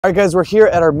All right, guys, we're here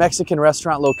at our Mexican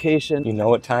restaurant location. You know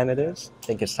what time it is? I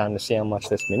think it's time to see how much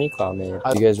this mini claw made.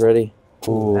 You guys ready?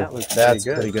 Ooh, that's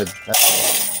pretty good.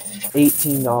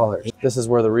 $18. This is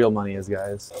where the real money is,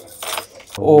 guys.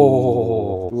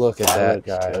 Oh, look at that,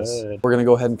 guys. Good. We're gonna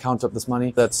go ahead and count up this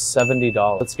money. That's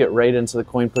 $70. Let's get right into the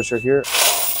coin pusher here.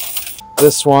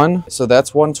 This one, so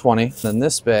that's 120. Then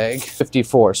this bag,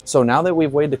 54. So now that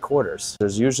we've weighed the quarters,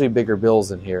 there's usually bigger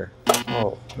bills in here.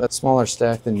 Oh, that's smaller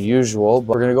stack than usual,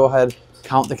 but we're gonna go ahead,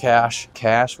 count the cash.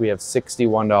 Cash, we have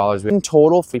 $61. In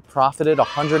total, we profited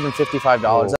 $155.